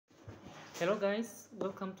Hello guys,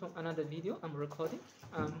 welcome to another video. I'm recording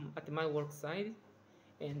at my work site,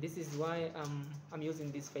 and this is why I'm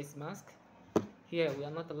using this face mask. Here we are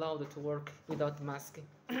not allowed to work without mask.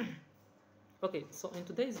 Okay, so in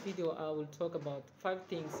today's video I will talk about 5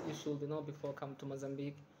 things you should know before come to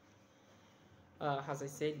Mozambique. As I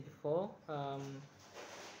said before, I'm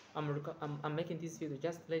making this video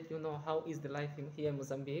just to let you know how is the life here in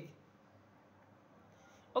Mozambique.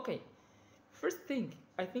 Okay, first thing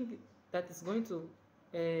I think that is going to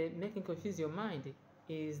make and confuse your mind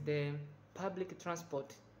is the public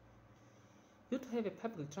transport. You to have a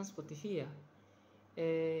public transport here,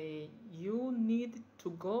 you need to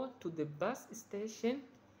go to the bus station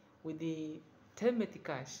with the 10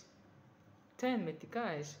 Meticais. 10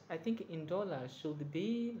 Meticais, I think in dollars should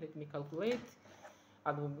be, let me calculate,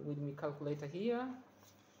 with my calculator here,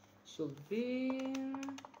 should be,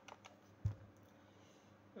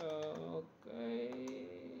 okay,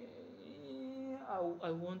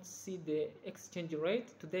 I want to see the exchange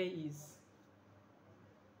rate. Today is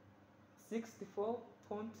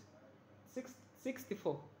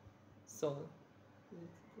 64.64. So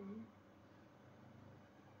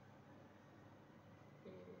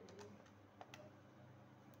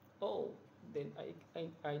oh, then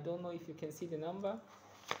I don't know if you can see the number,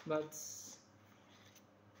 but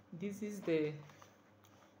this is the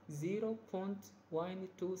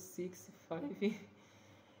 0.1265.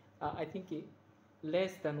 I think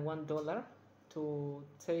less than $1 to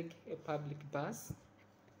take a public bus.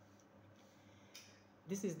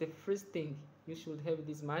 This is the first thing. You should have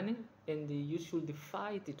this money, and you should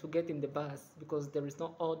fight to get in the bus, because there is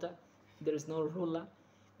no order, there is no ruler.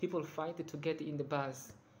 People fight to get in the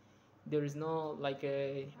bus. There is no like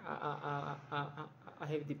I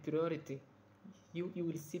have the priority. You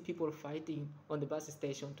will see people fighting on the bus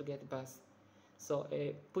station to get the bus. So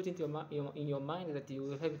put into in your mind that you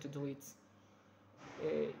will have to do it.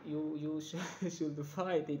 You should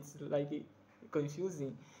fight. It's like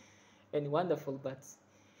confusing and wonderful, but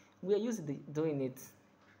we are used to doing it.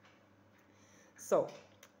 So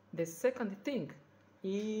the second thing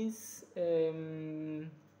is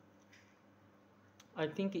I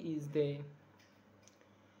think is the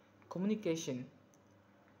communication.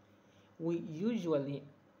 We usually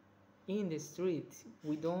in the street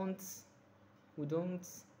we don't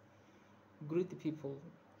greet people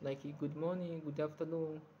like good morning, good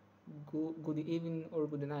afternoon, good evening, or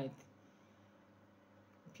good night.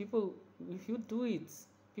 People, if you do it,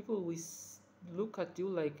 people will look at you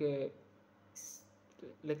like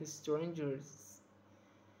strangers,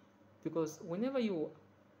 because whenever you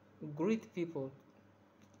greet people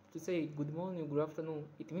to say good morning, good afternoon,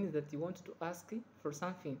 it means that you want to ask for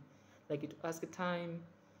something, like to ask time,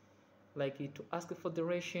 like to ask for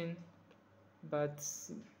duration. But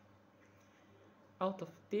out of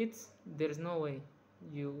it, there is no way.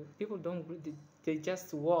 People don't greet, they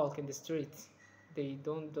just walk in the street. They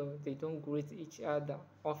don't greet each other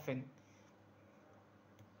often.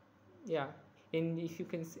 Yeah, and if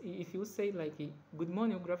you say like good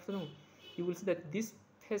morning, good afternoon, you will see that this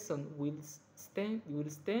person will stand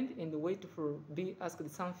and wait for be asked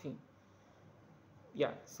something.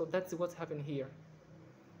 Yeah, so that's what's happened here.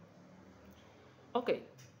 Okay,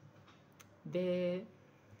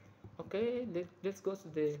 let's go to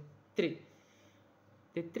the 3.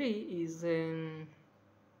 The 3 is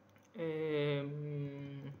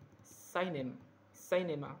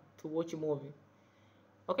cinema to watch a movie.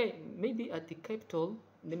 Okay, maybe at the capital,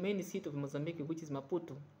 the main city of Mozambique, which is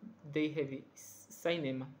Maputo, they have a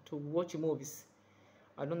cinema to watch movies.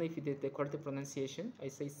 I don't know if it's the correct pronunciation. I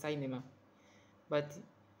say cinema, but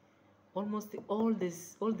almost all the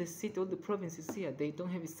city, all the provinces here, they don't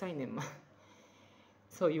have a cinema.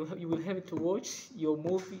 So you will have to watch your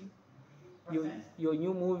movie, your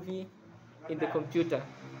new movie in the computer.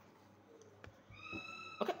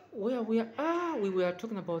 Okay, where we were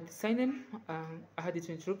talking about cinema. I had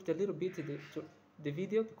to interrupt a little bit the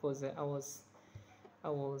video because I was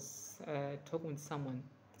talking with someone.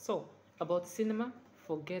 So about cinema,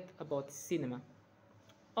 forget about cinema.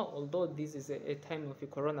 Oh, although this is a time of the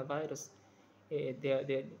coronavirus,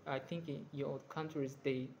 I think in your countries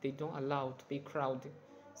they don't allow to be crowded.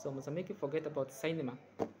 So Mozambique, forget about cinema.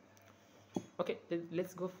 Okay,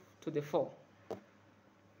 let's go to the 4.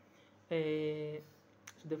 To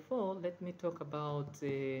the 4, let me talk about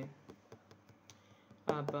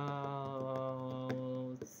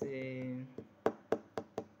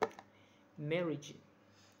marriage.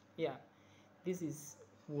 Yeah, this is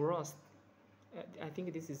worst. I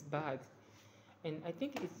think this is bad, and I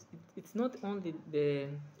think it's not only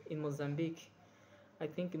in Mozambique. I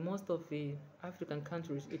think in most of the African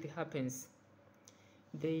countries it happens.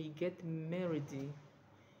 they get married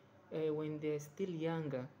when they're still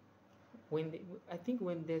younger, when they, I think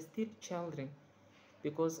when they're still children,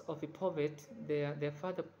 because of the poverty, their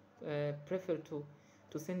father prefer to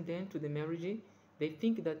send them to the marriage. They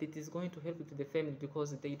think that it is going to help to the family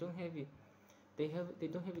because they don't have it. They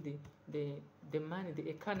don't have the the money, the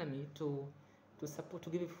economy to support, to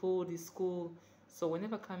give food, school. So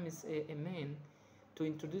whenever comes a man to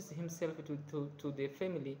introduce himself to the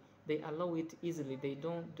family, they allow it easily. They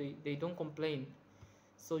don't complain.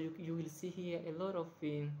 So you will see here a lot of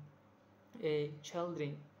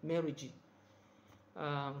children marriage.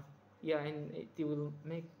 Um, yeah, and it will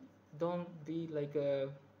make, don't be like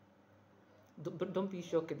don't be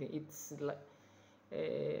shocked. It's like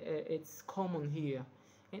it's common here,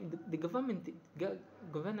 and the government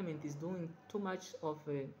is doing too much of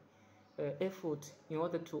effort in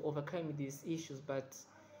order to overcome these issues, but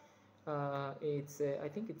it's I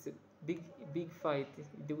think it's a big fight.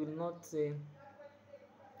 It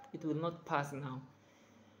will not pass now.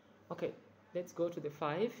 Okay, let's go to the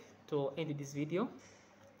 5 to end this video.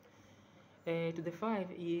 To the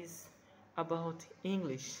 5 is about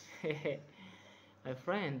English. My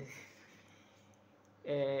friend,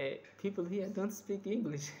 people here don't speak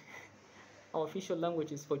English. Our official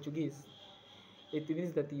language is Portuguese. It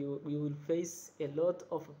means that you will face a lot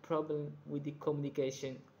of problem with the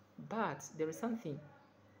communication. But there is something.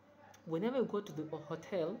 Whenever you go to the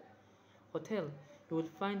hotel, you will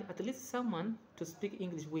find at least someone to speak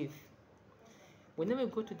English with. Whenever you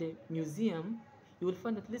go to the museum, you will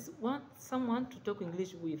find at least someone to talk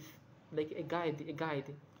English with, like a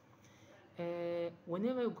guide.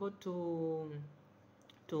 Whenever you go to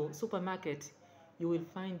supermarket, you will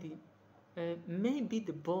find maybe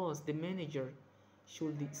the boss, the manager,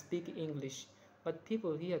 should speak English, but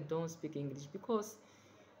people here don't speak English because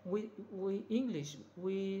we English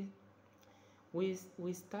we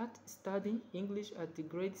start studying English at the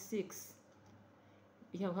grade 6.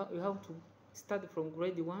 You have to start from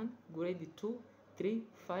grade 1, grade 2, 3,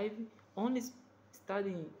 5, only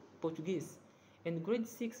studying Portuguese, and grade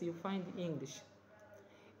 6 you find English,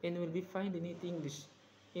 and we'll be finding it English.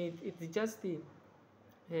 It's just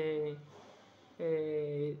uh,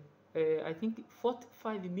 I think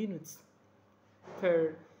 45 minutes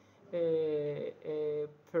per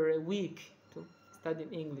per week to study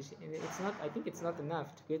English, and it's not. I think it's not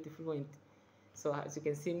enough to get fluent. So as you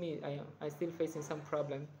can see, me, I still facing some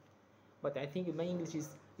problem, but I think my English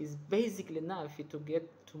is basically enough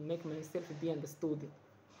to make myself be understood.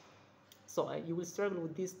 So you will struggle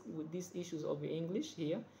with these issues of English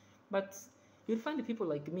here, but you'll find people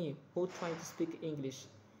like me who try to speak English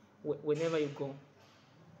whenever you go.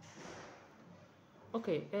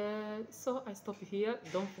 Okay, so I stop here.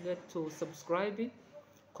 Don't forget to subscribe,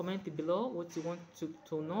 comment below what you want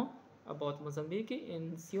to know about Mozambique,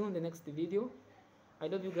 and see you in the next video. I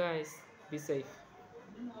love you guys. Be safe.